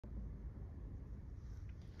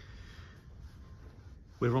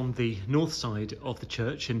We're on the north side of the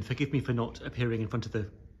church, and forgive me for not appearing in front of the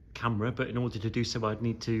camera, but in order to do so I'd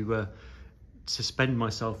need to suspend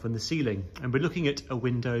myself from the ceiling. And we're looking at a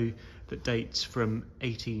window that dates from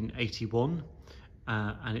 1881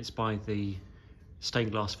 and it's by the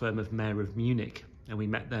stained glass firm of Mayor of Munich, and we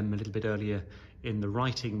met them a little bit earlier in the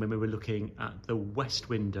writing when we were looking at the west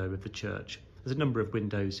window of the church. There's a number of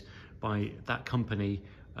windows by that company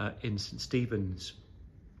in St Stephen's.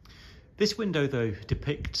 This window, though,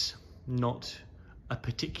 depicts not a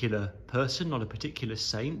particular person, not a particular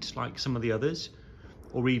saint like some of the others,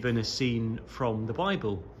 or even a scene from the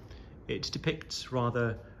Bible. It depicts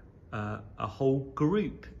rather a whole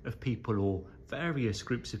group of people, or various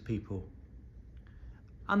groups of people.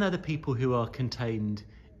 And they're the people who are contained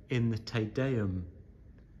in the Te Deum.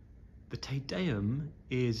 The Te Deum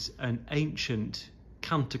is an ancient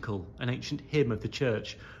canticle, an ancient hymn of the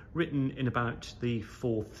church, written in about the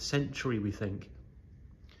 4th century, we think.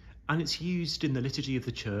 And it's used in the liturgy of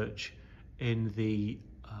the church in the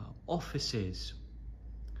offices.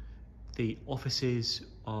 The offices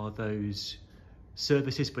are those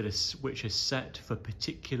services which are set for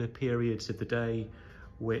particular periods of the day,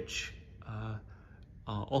 which are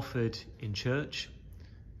offered in church.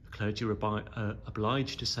 The clergy are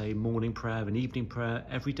obliged to say morning prayer and evening prayer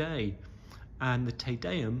every day. And the Te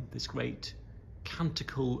Deum, this great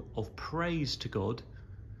canticle of praise to God,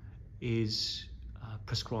 is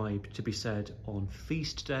prescribed to be said on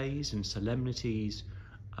feast days and solemnities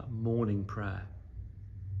at morning prayer.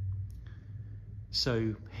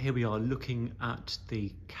 So here we are looking at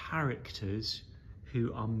the characters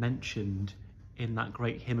who are mentioned in that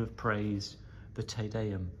great hymn of praise, the Te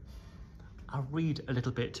Deum. I'll read a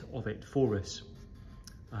little bit of it for us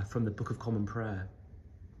from the Book of Common Prayer.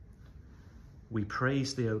 We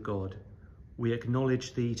praise thee, O God. We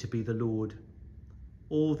acknowledge thee to be the Lord.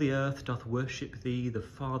 All the earth doth worship thee, the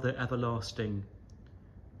Father everlasting.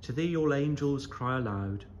 To thee all angels cry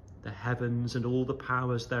aloud, the heavens and all the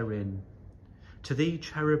powers therein. To thee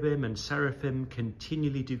cherubim and seraphim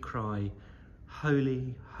continually do cry,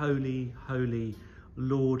 Holy, holy, holy,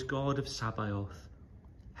 Lord God of Sabaoth.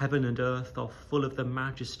 Heaven and earth are full of the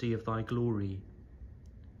majesty of thy glory.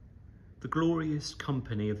 The glorious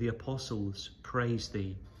company of the apostles praise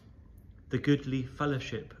thee. The goodly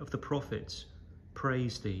fellowship of the prophets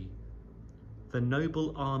praise thee. The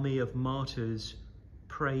noble army of martyrs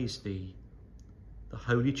praise thee. The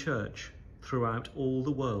holy church throughout all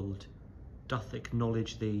the world doth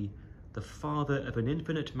acknowledge thee, the Father of an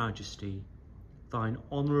infinite majesty, thine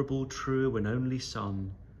honourable, true and only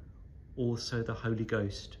Son, also the Holy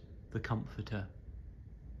Ghost, the Comforter.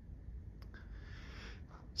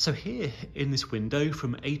 So here in this window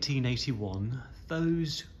from 1881,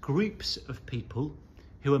 those groups of people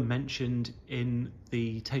who are mentioned in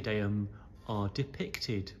the Te Deum are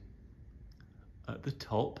depicted. At the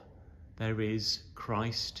top, there is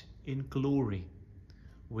Christ in glory,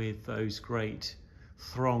 with those great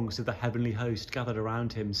throngs of the heavenly host gathered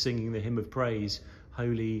around him, singing the hymn of praise,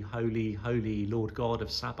 Holy, holy, holy, Lord God of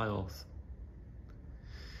Sabaoth.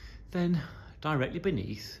 Then, directly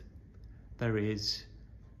beneath, there is,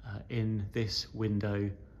 in this window,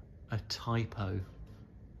 a typo.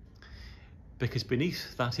 Because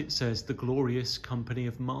beneath that it says the glorious company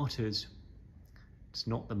of martyrs. It's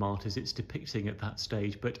not the martyrs it's depicting at that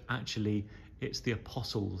stage, but actually it's the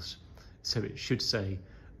apostles. So it should say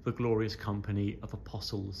the glorious company of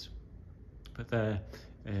apostles. But they're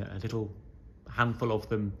a little handful of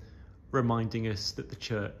them, reminding us that the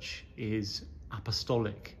church is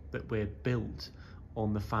apostolic, that we're built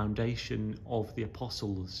on the foundation of the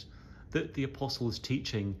apostles, that the apostles'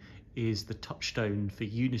 teaching is the touchstone for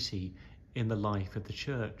unity in the life of the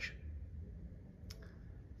church.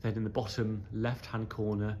 Then in the bottom left-hand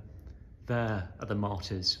corner, there are the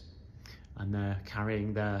martyrs, and they're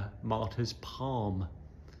carrying their martyr's palm.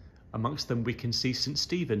 Amongst them we can see St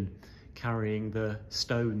Stephen carrying the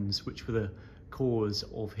stones which were the cause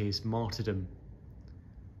of his martyrdom.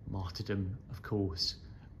 Martyrdom, of course,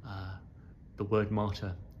 the word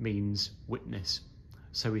martyr means witness,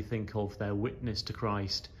 so we think of their witness to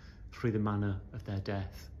Christ through the manner of their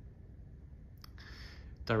death.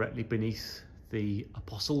 Directly beneath the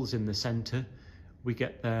apostles in the centre, we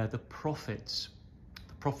get there the prophets.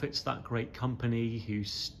 The prophets, that great company who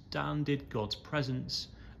stand in God's presence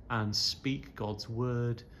and speak God's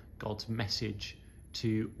word, God's message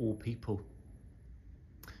to all people.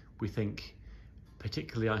 We think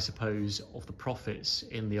particularly, I suppose, of the prophets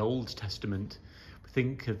in the Old Testament. We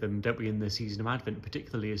think of them, don't we, in the season of Advent,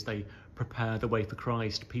 particularly as they prepare the way for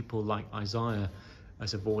Christ, people like Isaiah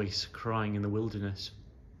as a voice crying in the wilderness.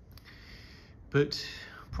 But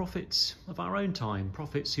prophets of our own time,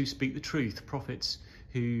 prophets who speak the truth, prophets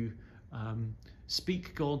who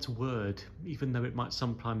speak God's word, even though it might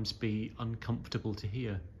sometimes be uncomfortable to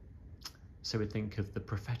hear. So we think of the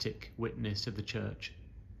prophetic witness of the church.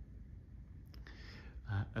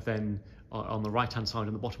 Then on the right-hand side,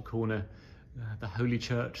 in the bottom corner, the Holy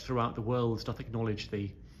Church throughout the world doth acknowledge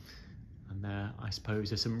thee. And there, I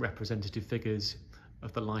suppose, are some representative figures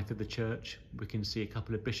of the life of the church. We can see a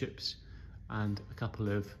couple of bishops and a couple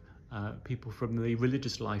of people from the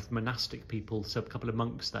religious life, monastic people, so a couple of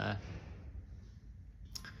monks there.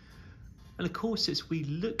 And of course, as we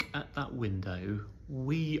look at that window,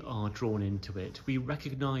 we are drawn into it. We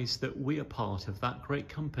recognise that we are part of that great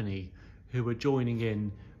company who are joining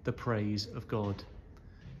in the praise of God.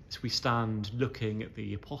 As we stand looking at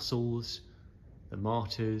the apostles, the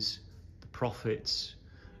martyrs, the prophets,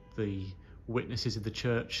 the witnesses of the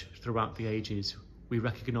church throughout the ages, we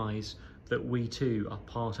recognise that we too are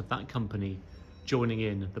part of that company, joining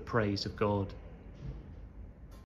in the praise of God.